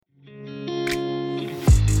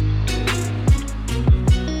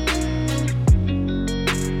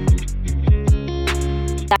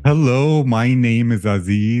Hello, my name is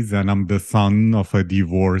Aziz, and I'm the son of a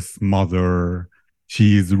divorced mother.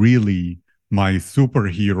 She is really my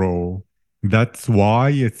superhero. That's why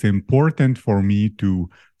it's important for me to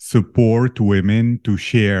support women to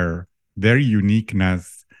share their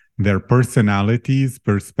uniqueness, their personalities,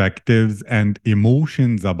 perspectives, and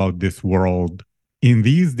emotions about this world. In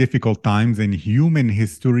these difficult times in human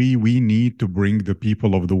history, we need to bring the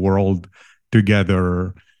people of the world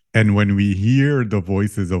together. And when we hear the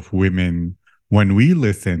voices of women, when we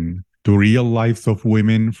listen to real lives of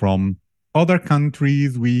women from other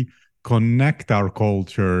countries, we connect our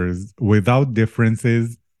cultures without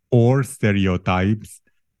differences or stereotypes,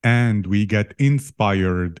 and we get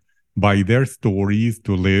inspired by their stories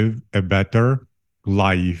to live a better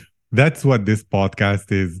life. That's what this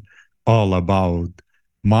podcast is all about.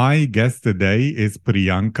 My guest today is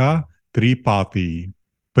Priyanka Tripathi.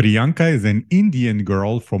 Priyanka is an Indian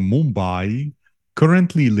girl from Mumbai,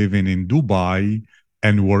 currently living in Dubai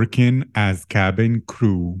and working as cabin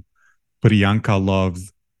crew. Priyanka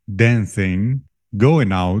loves dancing,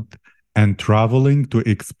 going out, and traveling to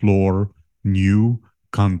explore new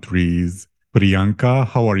countries. Priyanka,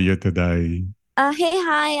 how are you today?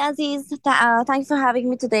 Hi, Aziz. Thanks for having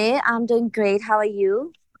me today. I'm doing great. How are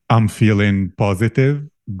you? I'm feeling positive,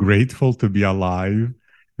 grateful to be alive,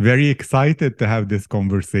 very excited to have this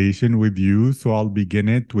conversation with you. So I'll begin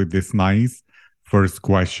it with this nice first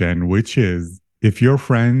question, which is if your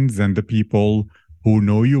friends and the people who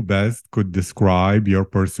know you best could describe your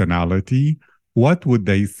personality, what would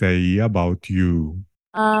they say about you?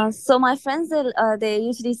 So my friends they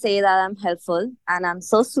usually say that I'm helpful and I'm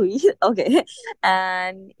so sweet. Okay,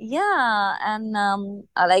 and yeah, and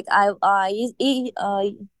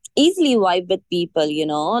easily vibe with people.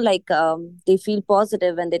 They feel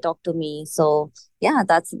positive when they talk to me. So yeah,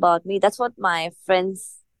 that's about me. That's what my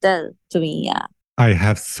friends tell to me. Yeah. I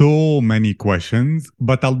have so many questions,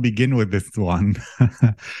 but I'll begin with this one.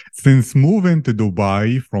 Since moving to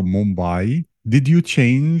Dubai from Mumbai, did you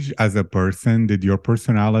change as a person? Did your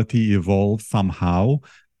personality evolve somehow?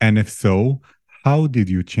 And if so, how did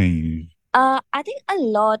you change? I think a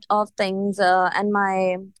lot of things and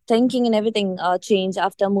my thinking and everything changed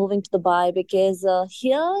after moving to Dubai because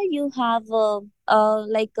here you have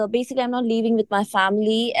basically I'm not living with my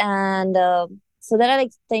family and so there are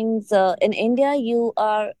like things in India you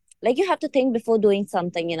are like you have to think before doing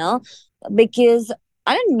something, because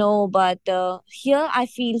I don't know, but here I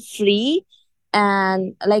feel free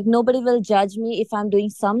and like nobody will judge me if I'm doing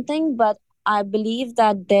something, but I believe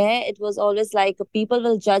that there it was always like people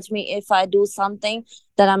will judge me if I do something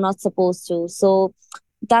that I'm not supposed to. So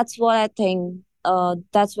that's what I think.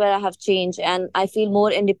 That's where I have changed and I feel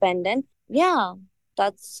more independent. Yeah,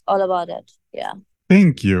 that's all about it. Yeah.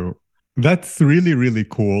 Thank you. That's really, really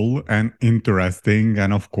cool and interesting.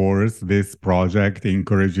 And of course, this project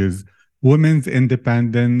encourages women's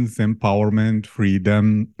independence, empowerment,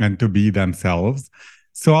 freedom, and to be themselves.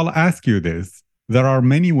 So I'll ask you this. There are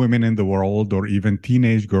many women in the world, or even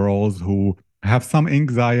teenage girls, who have some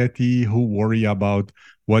anxiety, who worry about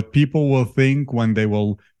what people will think when they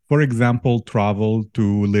will, for example, travel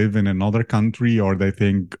to live in another country, or they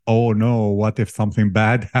think, oh no, what if something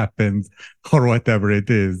bad happens? Or whatever it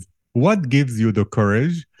is. What gives you the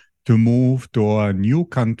courage to move to a new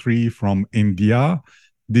country from India?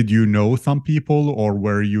 Did you know some people or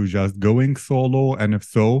were you just going solo? And if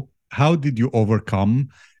so, how did you overcome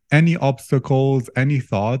any obstacles, any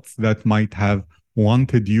thoughts that might have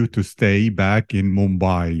wanted you to stay back in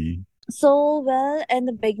Mumbai? So, well, in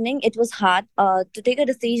the beginning, it was hard to take a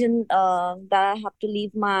decision that I have to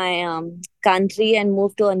leave my country and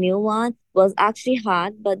move to a new one was actually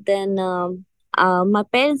hard. But then my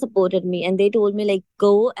parents supported me and they told me, like,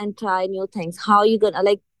 go and try new things. How you gonna,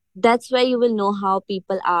 like, that's where you will know how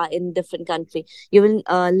people are in different country. You will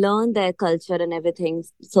learn their culture and everything.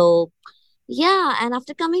 So, yeah. And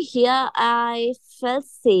after coming here, I felt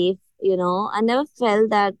safe, I never felt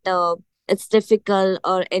that. It's difficult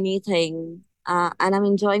or anything. And I'm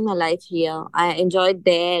enjoying my life here. I enjoyed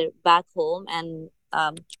there back home, and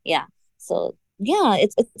yeah. So yeah,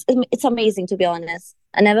 it's amazing to be honest.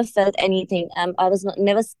 I never felt anything. I was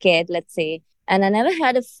never scared. Let's say, and I never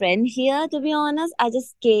had a friend here. To be honest, I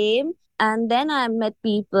just came, and then I met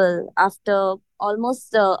people after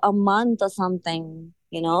almost a month or something.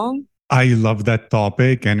 I love that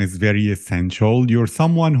topic and it's very essential. You're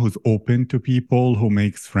someone who's open to people, who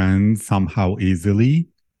makes friends somehow easily.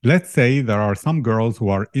 Let's say there are some girls who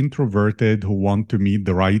are introverted who want to meet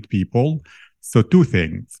the right people. So, two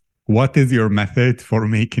things. What is your method for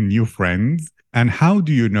making new friends? And how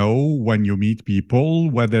do you know when you meet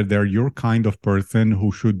people whether they're your kind of person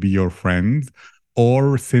who should be your friends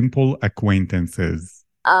or simple acquaintances?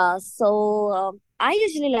 I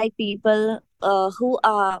usually like people who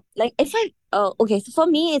are like if I okay, so for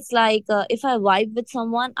me it's like if I vibe with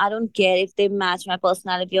someone, I don't care if they match my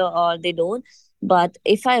personality or they don't. But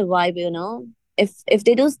if I vibe, if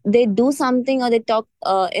they do something or they talk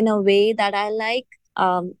in a way that I like,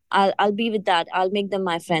 I'll be with that. I'll make them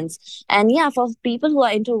my friends. And yeah, for people who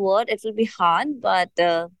are introvert, it will be hard, but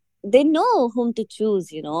they know whom to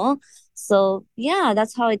choose. So yeah,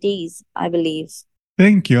 that's how it is, I believe.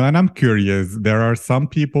 Thank you. And I'm curious, there are some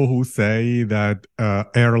people who say that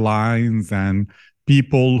airlines and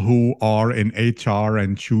people who are in HR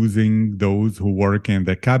and choosing those who work in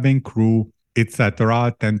the cabin crew,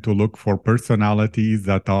 etc., tend to look for personalities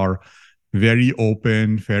that are very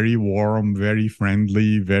open, very warm, very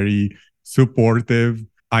friendly, very supportive.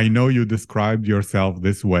 I know you described yourself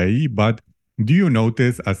this way, but do you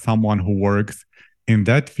notice, as someone who works in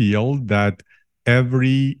that field, that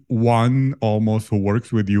everyone almost who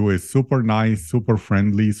works with you is super nice, super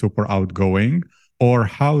friendly, super outgoing? Or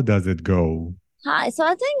how does it go? Hi. So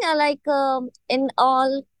I think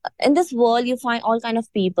in this world you find all kind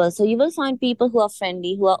of people. So you will find people who are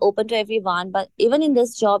friendly, who are open to everyone. But even in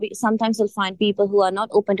this job, sometimes you'll find people who are not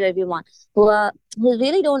open to everyone, who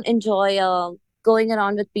really don't enjoy going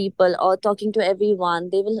around with people or talking to everyone.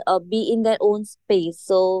 They will be in their own space.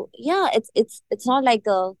 So yeah, it's not like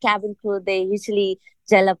a cabin crew. They usually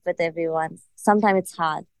gel up with everyone. Sometimes it's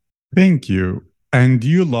hard. Thank you. And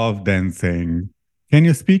you love dancing. Can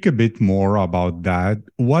you speak a bit more about that?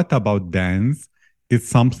 What about dance is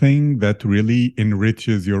something that really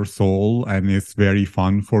enriches your soul and is very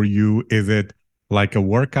fun for you? Is it like a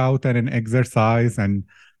workout and an exercise and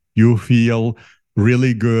you feel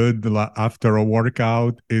really good after a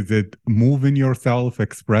workout? Is it moving yourself,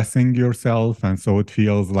 expressing yourself? And so it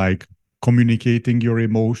feels like communicating your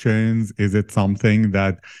emotions? Is it something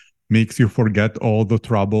that makes you forget all the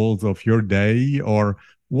troubles of your day? Or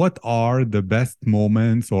what are the best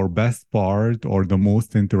moments or best part or the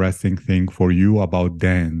most interesting thing for you about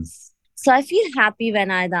dance? So I feel happy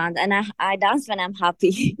when I dance, and I dance when I'm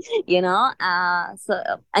happy.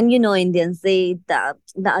 And Indians, they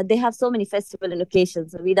have so many festival and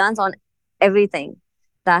occasions, so we dance on everything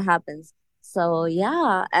that happens. So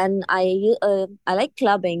yeah, and I like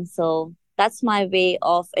clubbing, so that's my way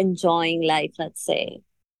of enjoying life, let's say.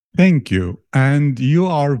 Thank you. And you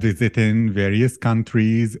are visiting various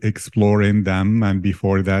countries, exploring them. And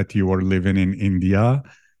before that, you were living in India.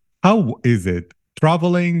 How is it?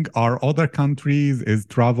 Traveling are other countries, is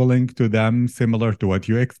traveling to them similar to what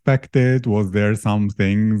you expected? Was there some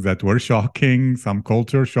things that were shocking, some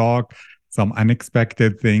culture shock, some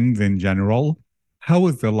unexpected things in general? How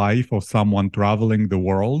is the life of someone traveling the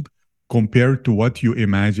world compared to what you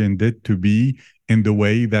imagined it to be in the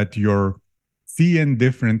way that you're seeing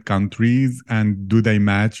different countries, and do they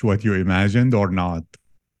match what you imagined or not?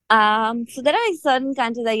 So there are certain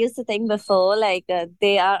countries I used to think before, like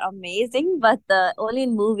they are amazing, but only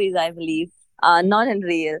in movies, I believe, not in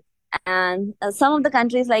real. And some of the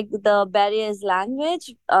countries, like the barrier is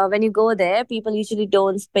language. When you go there, people usually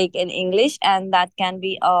don't speak in English, and that can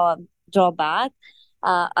be a drawback.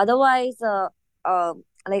 Otherwise,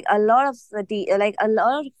 like a lot of like a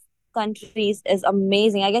lot of countries is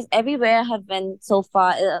amazing. I guess everywhere I have been so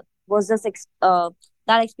far was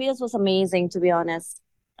that experience was amazing, to be honest.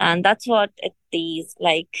 And that's what it is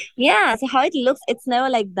like. Yeah, so how it looks, it's never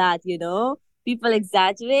like that. People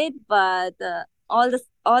exaggerate, but all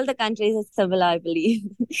the countries is similar, I believe.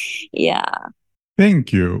 Yeah.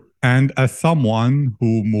 Thank you. And as someone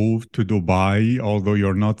who moved to Dubai, although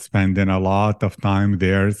you're not spending a lot of time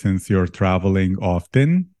there since you're traveling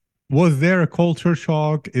often, was there a culture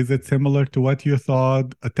shock? Is it similar to what you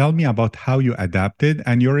thought? Tell me about how you adapted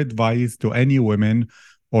and your advice to any women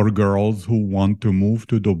or girls who want to move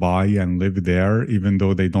to Dubai and live there, even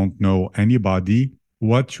though they don't know anybody.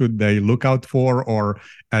 What should they look out for or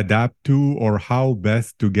adapt to, or how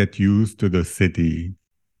best to get used to the city?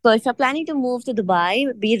 So if you're planning to move to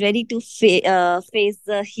Dubai, be ready to face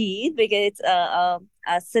the heat because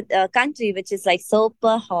it's a country which is like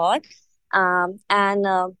super hot. And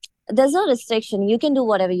there's no restriction. You can do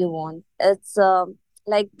whatever you want. It's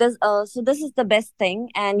like this. So this is the best thing,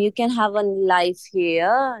 and you can have a life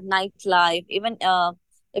here, nightlife. Even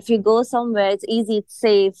if you go somewhere, it's easy, it's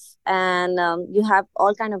safe, and you have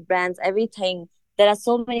all kind of brands, everything. There are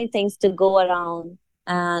so many things to go around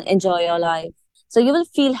and enjoy your life. So you will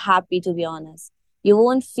feel happy, to be honest. You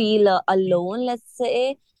won't feel alone, let's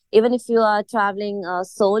say. Even if you are traveling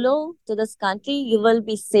solo to this country, you will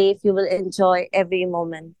be safe. You will enjoy every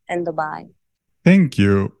moment in Dubai. Thank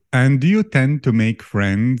you. And do you tend to make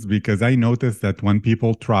friends? Because I notice that when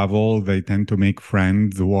people travel, they tend to make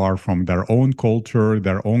friends who are from their own culture,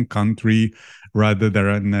 their own country, rather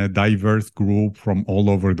than a diverse group from all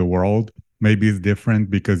over the world. Maybe it's different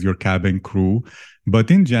because you're cabin crew.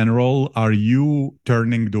 But in general, are you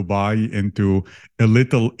turning Dubai into a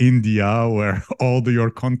little India where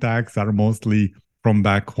your contacts are mostly from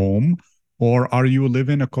back home? Or are you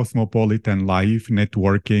living a cosmopolitan life,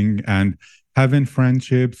 networking and having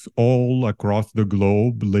friendships all across the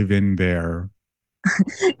globe living there?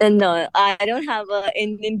 No, I don't have a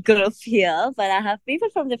Indian group here, but I have people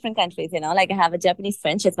from different countries. Like I have a Japanese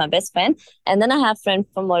friend, she's my best friend, and then I have friends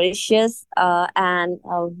from Mauritius, and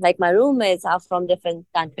like my roommates are from different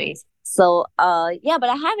countries. So, yeah, but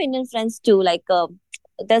I have Indian friends too. Like,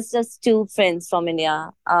 there's just two friends from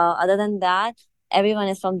India. Other than that, everyone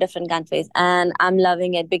is from different countries, and I'm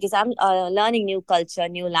loving it because I'm learning new culture,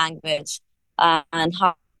 new language, and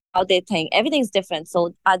how they think. Everything's different.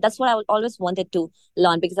 So that's what I always wanted to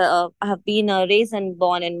learn because I have been raised and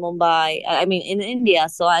born in Mumbai. I mean, in India,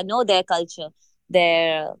 so I know their culture,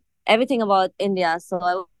 their everything about India. So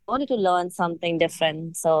I wanted to learn something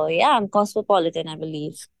different. So yeah, I'm cosmopolitan, I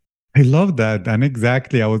believe. I love that. And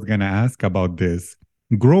exactly, I was going to ask about this.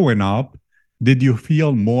 Growing up, did you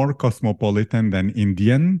feel more cosmopolitan than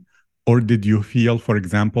Indian? Or did you feel, for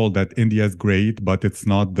example, that India is great, but it's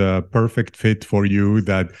not the perfect fit for you,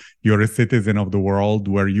 that you're a citizen of the world?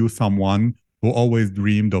 Were you someone who always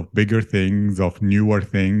dreamed of bigger things, of newer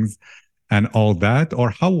things, and all that? Or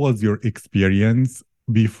how was your experience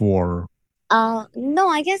before? No,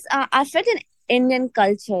 I guess I fit in Indian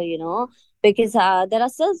culture, because there are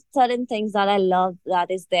still certain things that I love that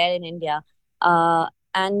is there in India.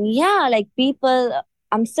 And yeah, like people,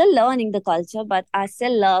 I'm still learning the culture, but I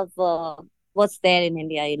still love what's there in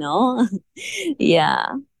India. Yeah.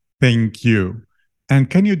 Thank you. And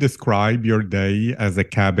can you describe your day as a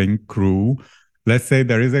cabin crew? Let's say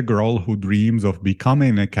there is a girl who dreams of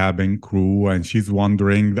becoming a cabin crew and she's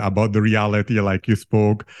wondering about the reality, like you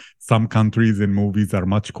spoke. Some countries in movies are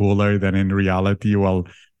much cooler than in reality. Well,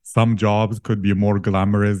 some jobs could be more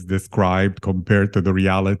glamorous described compared to the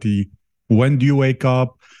reality. When do you wake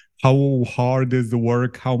up? How hard is the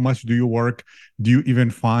work? How much do you work? Do you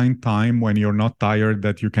even find time when you're not tired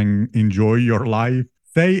that you can enjoy your life?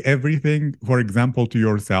 Say everything, for example, to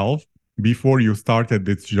yourself before you started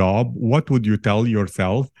this job. What would you tell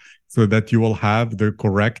yourself so that you will have the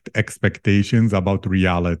correct expectations about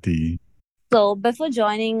reality? So before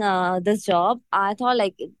joining this job, I thought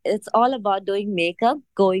like it's all about doing makeup,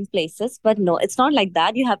 going places, but no, it's not like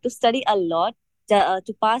that. You have to study a lot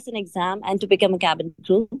to pass an exam and to become a cabin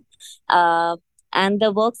crew. Uh, and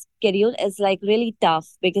the work schedule is like really tough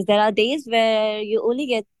because there are days where you only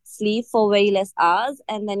get sleep for very less hours,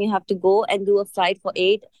 and then you have to go and do a flight for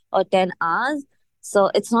 8 or 10 hours.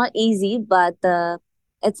 So it's not easy, but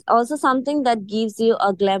it's also something that gives you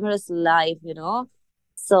a glamorous life.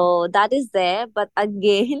 So that is there, but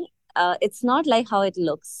again, it's not like how it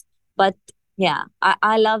looks. But yeah,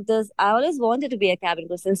 I love this. I always wanted to be a cabin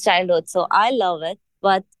crew since childhood, so I love it.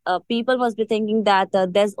 But people must be thinking that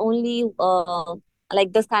there's only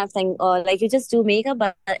like this kind of thing, or like you just do makeup,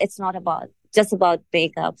 but it's not about just about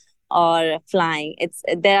makeup or flying. It's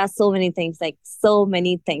there are so many things, like so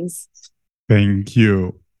many things. Thank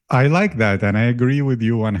you. I like that. And I agree with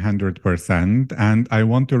you 100%. And I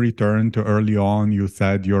want to return to early on. You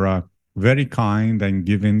said you're a very kind and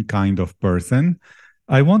giving kind of person.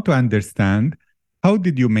 I want to understand, how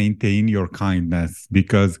did you maintain your kindness?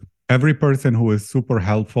 Because every person who is super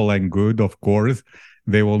helpful and good, of course,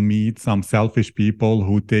 they will meet some selfish people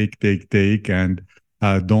who take, and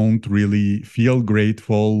don't really feel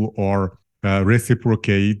grateful or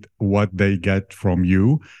reciprocate what they get from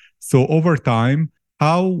you. So over time,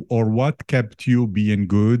 how or what kept you being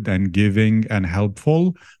good and giving and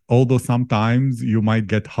helpful, although sometimes you might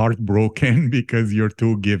get heartbroken because you're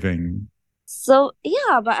too giving? So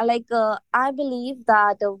yeah, but I believe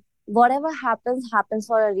that whatever happens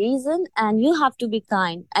for a reason, and you have to be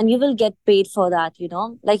kind, and you will get paid for that.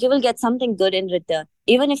 Like you will get something good in return.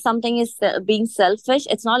 Even if something is being selfish,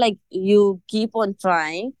 it's not like you keep on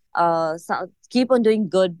trying. Keep on doing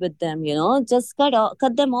good with them. Just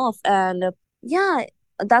cut them off, and yeah,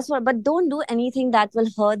 that's what. But don't do anything that will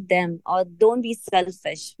hurt them, or don't be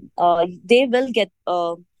selfish. They will get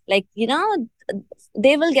like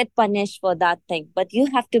they will get punished for that thing, but you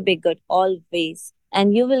have to be good always,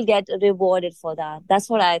 and you will get rewarded for that. That's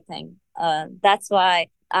what I think. That's why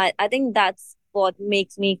I think that's what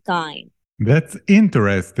makes me kind. That's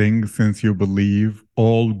interesting, since you believe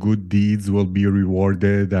all good deeds will be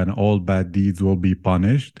rewarded and all bad deeds will be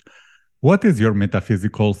punished. What is your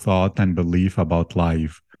metaphysical thought and belief about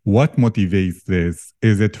life? What motivates this?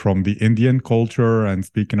 Is it from the Indian culture and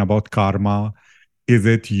speaking about karma? Is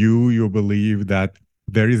it you believe that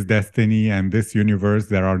there is destiny and this universe,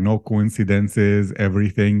 there are no coincidences,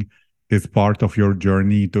 everything is part of your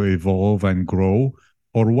journey to evolve and grow?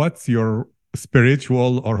 Or what's your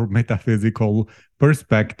spiritual or metaphysical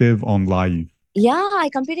perspective on life? Yeah,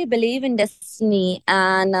 I completely believe in destiny,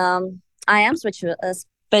 and I am spiritual.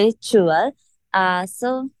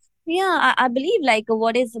 So yeah, I believe like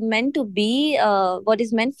what is meant to be, what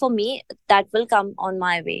is meant for me, that will come on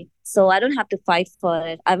my way. So I don't have to fight for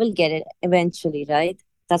it. I will get it eventually, right?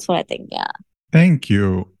 That's what I think. Yeah. Thank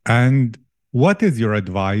you. And what is your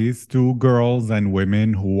advice to girls and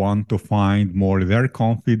women who want to find more their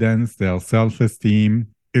confidence, their self esteem?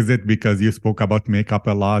 Is it because you spoke about makeup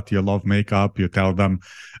a lot? You love makeup, you tell them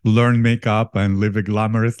learn makeup and live a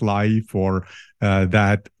glamorous life, or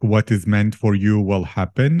that what is meant for you will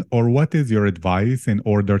happen? Or what is your advice in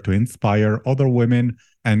order to inspire other women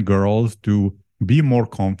and girls to be more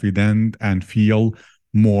confident and feel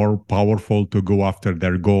more powerful to go after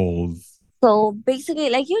their goals? So basically,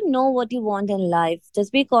 like you know what you want in life.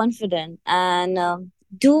 Just be confident and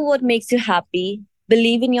do what makes you happy.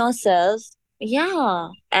 Believe in yourself. Yeah,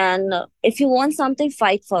 and if you want something,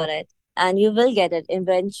 fight for it, and you will get it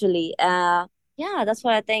eventually. Yeah, that's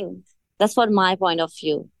what I think. That's what my point of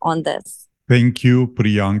view on this. Thank you,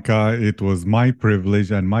 Priyanka. It was my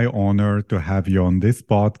privilege and my honor to have you on this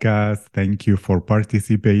podcast. Thank you for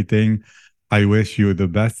participating. I wish you the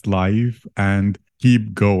best life and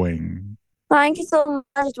keep going. Thank you so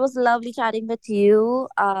much. It was lovely chatting with you.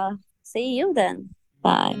 See you then.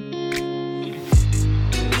 Bye.